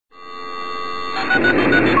Hi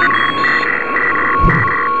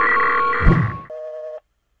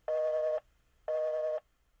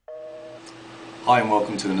and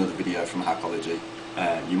welcome to another video from Hakology.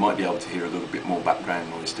 You might be able to hear a little bit more background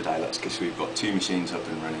noise today. That's because we've got two machines up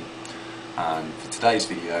and running. And for today's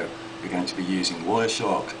video we're going to be using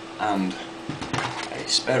Wireshark and a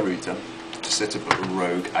spare router to set up a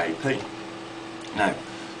rogue AP. Now,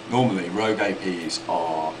 normally rogue APs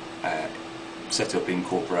are set up in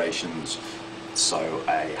corporations so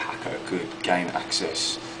a hacker could gain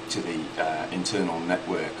access to the internal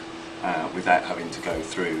network without having to go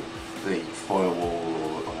through the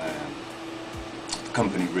firewall or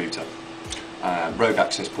company router. Rogue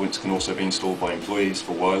access points can also be installed by employees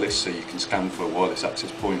for wireless, so you can scan for wireless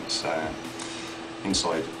access points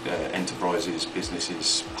inside enterprises,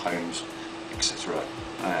 businesses, homes, etc.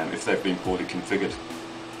 If they've been poorly configured,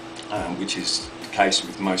 which is the case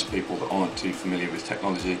with most people that aren't too familiar with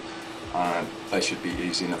technology, they should be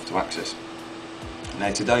easy enough to access.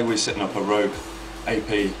 Now today we're setting up a rogue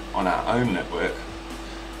AP on our own network,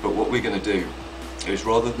 but what we're going to do is,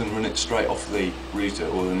 rather than run it straight off the router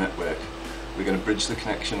or the network, we're going to bridge the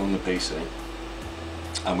connection on the PC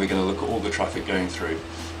and we're going to look at all the traffic going through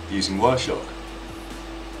using Wireshark.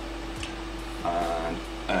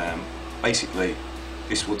 And basically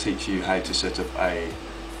this will teach you how to set up a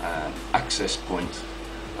access point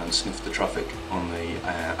and sniff the traffic on the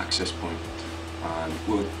access point, and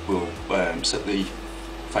we'll set the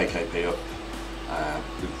fake AP up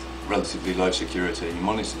with relatively low security,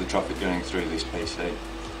 monitor the traffic going through this PC,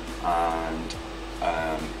 and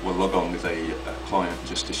we'll log on with a client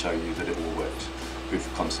just to show you that it all works. Proof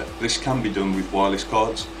of concept. This can be done with wireless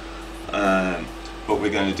cards, but we're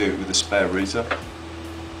going to do it with a spare router.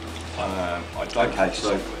 Okay,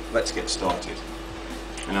 so let's get started.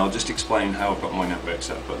 And I'll just explain how I've got my network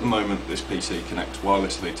set up. At the moment this PC connects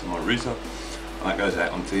wirelessly to my router and that goes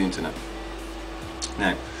out onto the internet.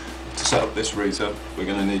 Now, to set up this router we're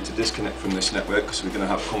going to need to disconnect from this network because we're going to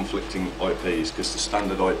have conflicting IPs, because the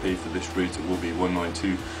standard IP for this router will be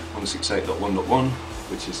 192.168.1.1,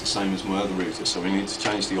 which is the same as my other router, so we need to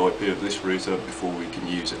change the IP of this router before we can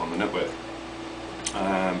use it on the network.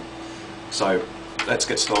 So let's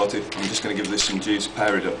get started. I'm just going to give this some juice,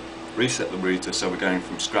 power it up, reset the router so we're going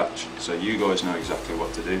from scratch, so you guys know exactly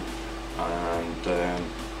what to do, and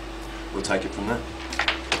we'll take it from there.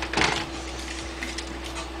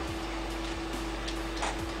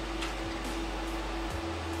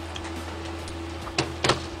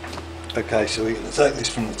 Okay, so we're going to take this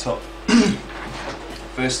from the top.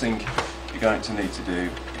 First thing you're going to need to do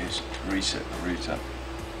is reset the router.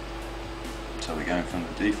 So we're going from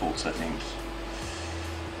the default settings.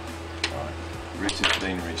 Right, router's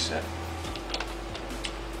been reset,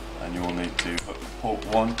 and you'll need to hook port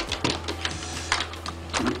 1 to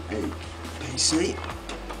a PC.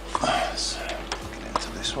 So get into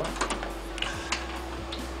this one.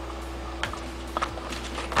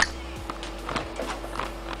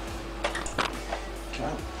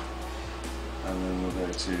 And then we'll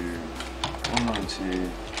go to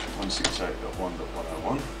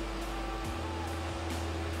 192.168.1.101.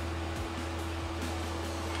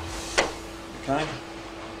 Okay.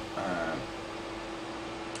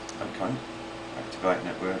 Okay. Activate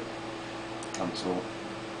network. Cancel.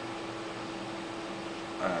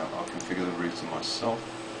 I'll configure the router myself.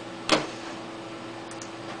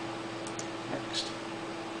 Next.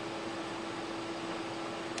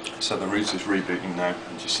 So the router's rebooting now,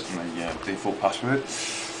 and just setting the default password.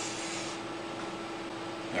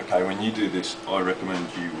 Okay, when you do this, I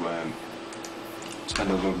recommend you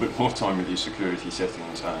spend a little bit more time with your security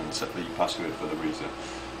settings and set the password for the router.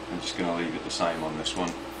 I'm just going to leave it the same on this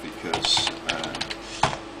one because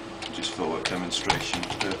just for demonstration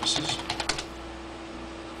purposes.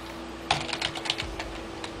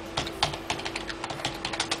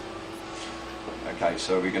 Okay,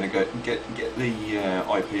 so we're going to get the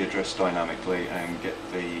IP address dynamically and get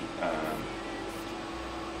the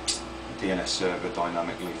DNS server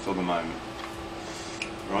dynamically for the moment.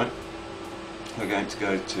 Right, we're going to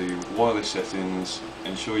go to wireless settings,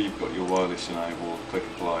 ensure you've got your wireless enabled, click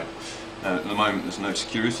apply. Now at the moment there's no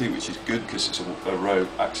security, which is good because it's a rogue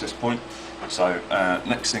access point. So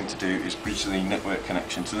next thing to do is bridge the network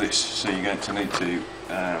connection to this. So you're going to need to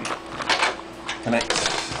connect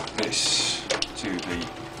this to the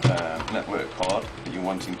network card that you're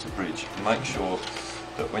wanting to bridge. Make sure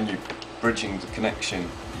that when you're bridging the connection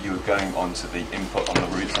you're going onto the input on the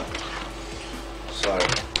router. So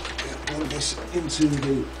plug this into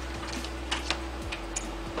the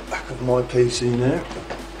back of my PC now.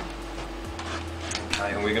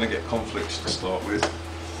 Okay, and we're going to get conflicts to start with.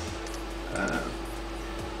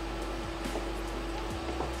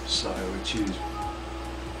 So we choose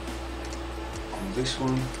on this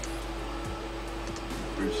one,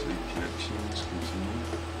 bridge the connections, continue.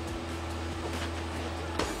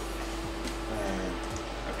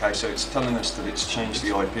 Okay, so it's telling us that it's changed the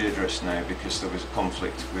IP address now because there was a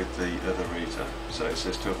conflict with the other router. So it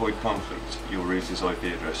says to avoid conflict, your router's IP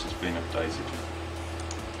address has been updated.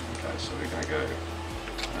 Okay, so we're going to go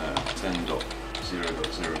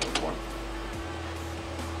 10.0.0.1.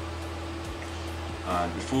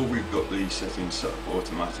 And before we've got the settings set up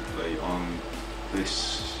automatically on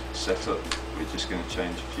this setup, we're just going to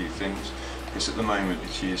change a few things, because at the moment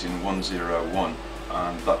it's using 101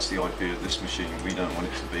 and that's the IP of this machine. We don't want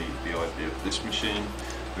it to be the IP of this machine,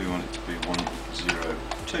 we want it to be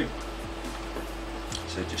 102.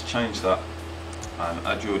 So just change that and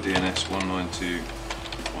add your DNS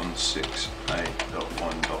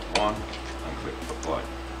 192.168.1.1 and click apply.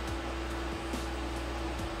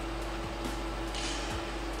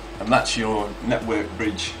 And that's your network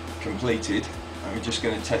bridge completed, and we're just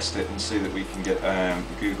going to test it and see that we can get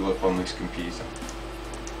Google up on this computer.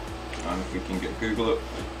 And if we can get Google up,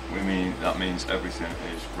 that means everything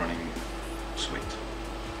is running sweet.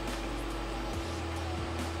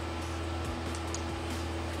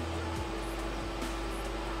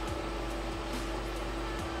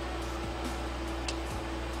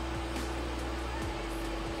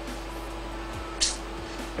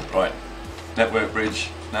 Right, network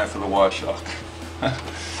bridge, now for the Wireshark.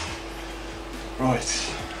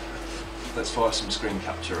 Right, let's fire some screen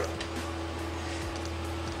capture up.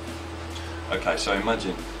 Okay, so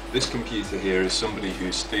imagine this computer here is somebody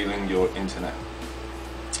who's stealing your internet.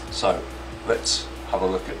 So let's have a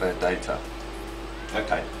look at their data.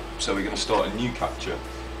 Okay, so we're going to start a new capture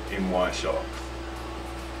in Wireshark.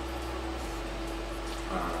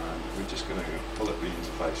 And we're just going to pull up the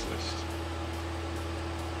interface list.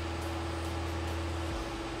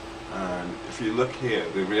 And if you look here,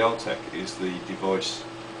 the Realtek is the device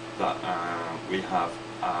that we have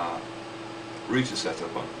our router set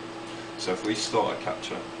up on. So if we start a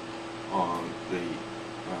capture on the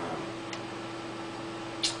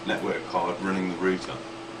network card running the router,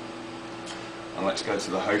 and let's go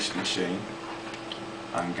to the host machine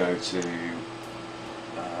and go to,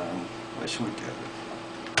 where should we go?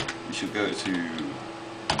 We should go to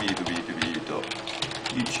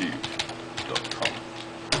www.youtube.com.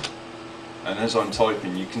 And as I'm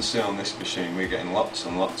typing, you can see on this machine we're getting lots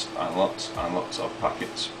and lots and lots and lots of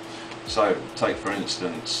packets. So take for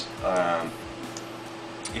instance,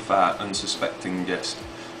 if our unsuspecting guest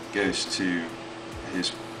goes to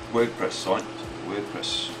his WordPress site,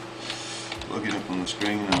 WordPress, login up on the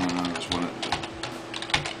screen, and there's one at the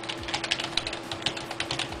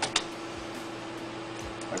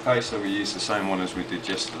okay, so we use the same one as we did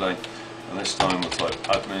yesterday, and this time we'll type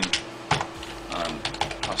admin and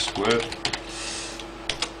password.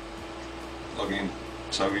 Login.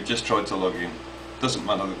 So we just tried to log in. Doesn't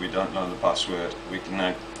matter that we don't know the password. We can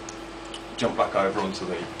now jump back over onto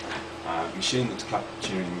the machine that's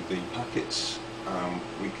capturing the packets.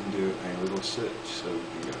 We can do a little search, so we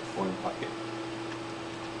can go find packet.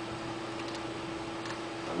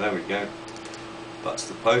 And there we go. That's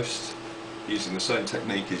the post, using the same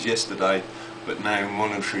technique as yesterday, but now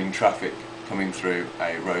monitoring traffic coming through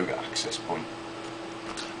a rogue access point.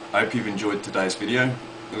 I hope you've enjoyed today's video.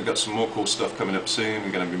 We've got some more cool stuff coming up soon.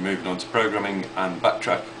 We're going to be moving on to programming and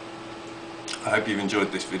backtrack. I hope you've enjoyed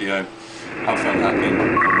this video. Have fun hacking,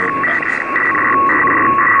 and we'll be back.